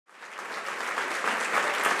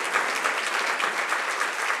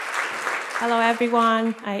Hello,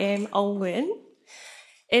 everyone. I am Nguyen.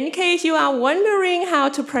 In case you are wondering how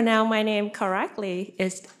to pronounce my name correctly,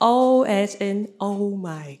 it's O as in oh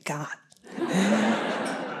my God.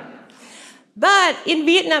 But in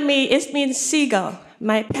Vietnamese, it means seagull.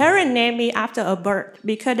 My parents named me after a bird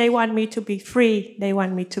because they want me to be free. They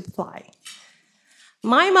want me to fly.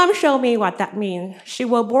 My mom showed me what that means. She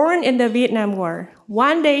was born in the Vietnam War.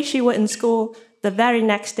 One day she was in school. The very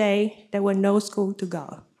next day, there was no school to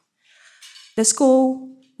go. The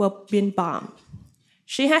school was being bombed.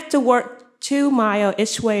 She had to work 2 miles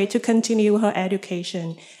each way to continue her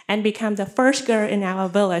education and become the first girl in our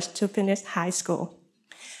village to finish high school.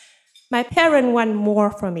 My parents want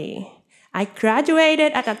more from me. I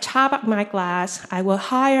graduated at the top of my class. I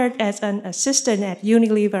was hired as an assistant at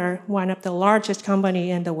Unilever, one of the largest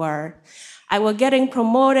companies in the world. I was getting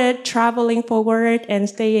promoted, traveling for work, and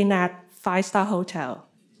staying at 5-star hotel.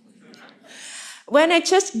 When I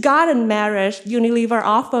just gotten married, Unilever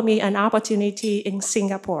offered me an opportunity in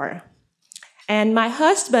Singapore. And my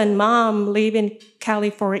husband's mom lives in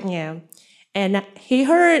California. And he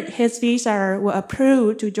heard his visa was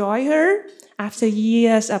approved to join her after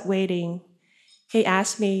years of waiting. He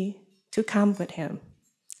asked me to come with him.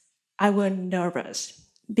 I was nervous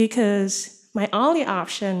because my only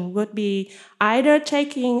option would be either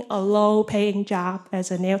taking a low-paying job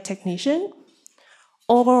as a nail technician,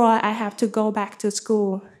 or I have to go back to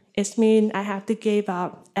school. It means I have to give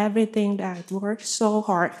up everything that I worked so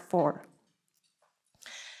hard for.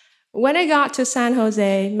 When I got to San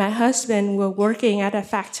Jose, my husband was working at a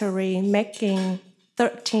factory making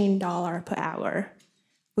 $13 per hour.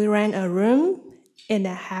 We rent a room in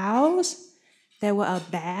the house. There was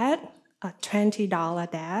a bed, a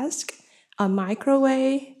 $20 desk, a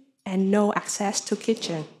microwave, and no access to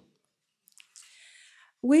kitchen.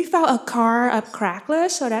 We found a car of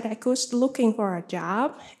Craigslist so that I could looking for a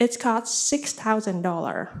job. It cost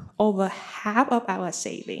 $6,000, over half of our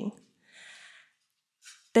saving.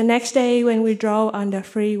 The next day when we drove on the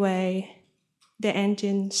freeway, the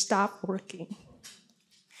engine stopped working.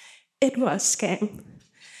 It was a scam.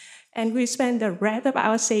 And we spent the rest of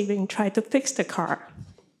our saving trying to fix the car.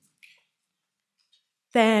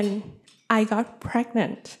 Then I got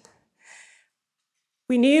pregnant.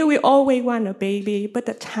 We knew we always want a baby, but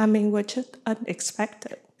the timing was just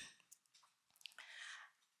unexpected.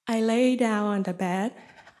 I lay down on the bed,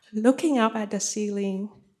 looking up at the ceiling,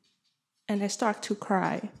 and I start to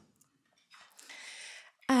cry.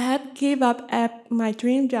 I had given up at my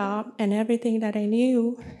dream job and everything that I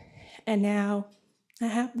knew, and now I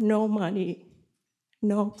have no money,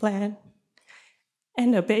 no plan,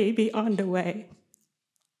 and a baby on the way.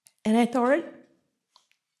 And I thought,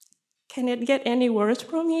 can it get any worse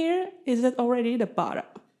from here? Is it already the bottom?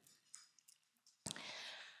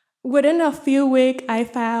 Within a few weeks, I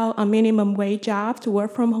found a minimum wage job to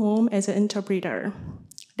work from home as an interpreter.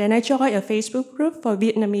 Then I joined a Facebook group for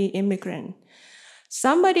Vietnamese immigrants.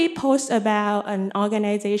 Somebody posted about an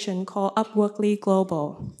organization called Upworkly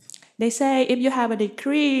Global. They say if you have a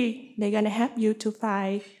degree, they're going to help you to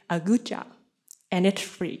find a good job, and it's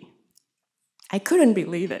free. I couldn't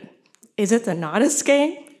believe it. Is it another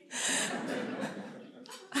scam?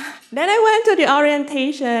 Then I went to the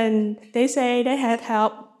orientation. They say they had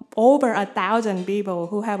helped over 1,000 people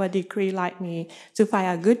who have a degree like me to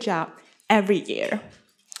find a good job every year.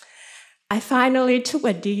 I finally took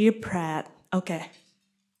a deep breath. Okay,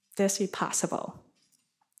 this is possible.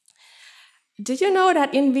 Did you know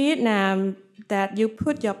that in Vietnam that you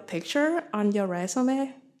put your picture on your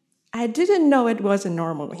resume? I didn't know it wasn't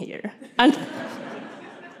normal here.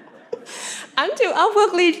 Until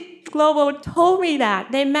Upworkly Global told me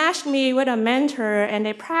that. They matched me with a mentor and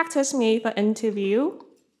they practiced me for interview.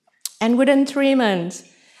 And within 3 months,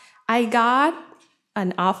 I got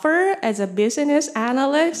an offer as a business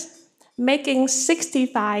analyst, making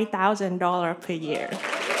 $65,000 per year.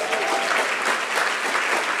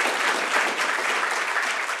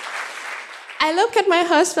 I look at my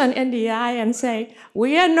husband in the eye and say,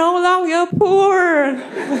 we are no longer poor.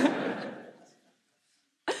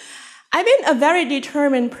 I've been a very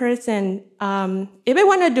determined person. If I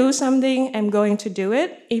want to do something, I'm going to do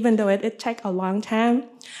it, even though it takes a long time.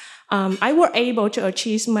 I was able to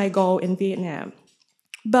achieve my goal in Vietnam.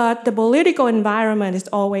 But the political environment is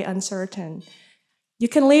always uncertain. You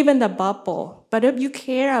can live in the bubble, but if you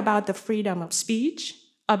care about the freedom of speech,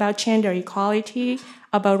 about gender equality,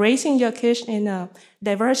 about raising your kids in a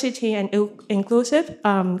diversity and inclusive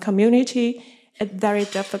community, it's very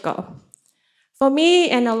difficult. For me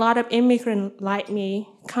and a lot of immigrants like me,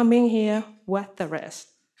 coming here was the risk.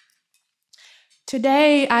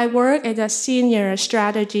 Today, I work as a senior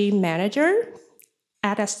strategy manager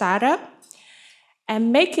at a startup,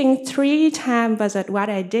 I'm making 3 times what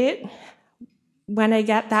I did when I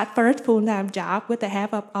got that first full-time job with the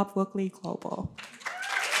help of Upworkly Global.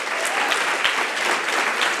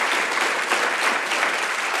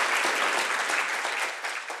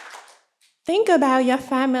 Think about your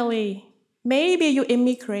family. Maybe you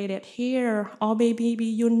immigrated here, or maybe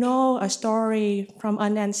you know a story from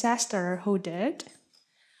an ancestor who did.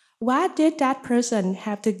 What did that person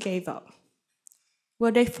have to give up? Were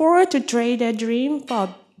they forced to trade their dream for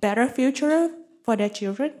a better future for their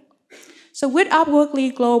children? So with Upworkly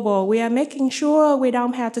Global, we are making sure we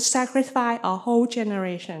don't have to sacrifice a whole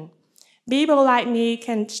generation. People like me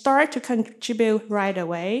can start to contribute right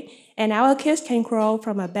away, and our kids can grow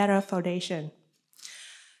from a better foundation.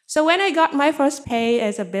 So when I got my first pay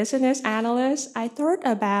as a business analyst, I thought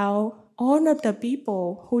about all of the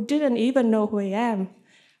people who didn't even know who I am,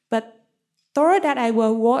 but thought that I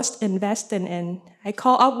was worth investing in. I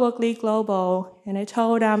called Upworkly Global, and I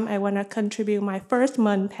told them I want to contribute my first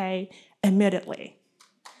month pay immediately.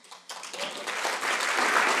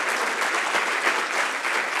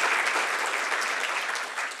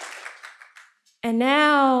 And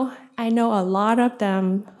now I know a lot of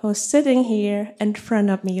them who's sitting here in front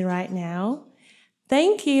of me right now.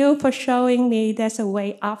 Thank you for showing me there's a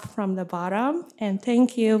way up from the bottom, and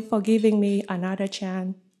thank you for giving me another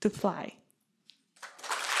chance to fly.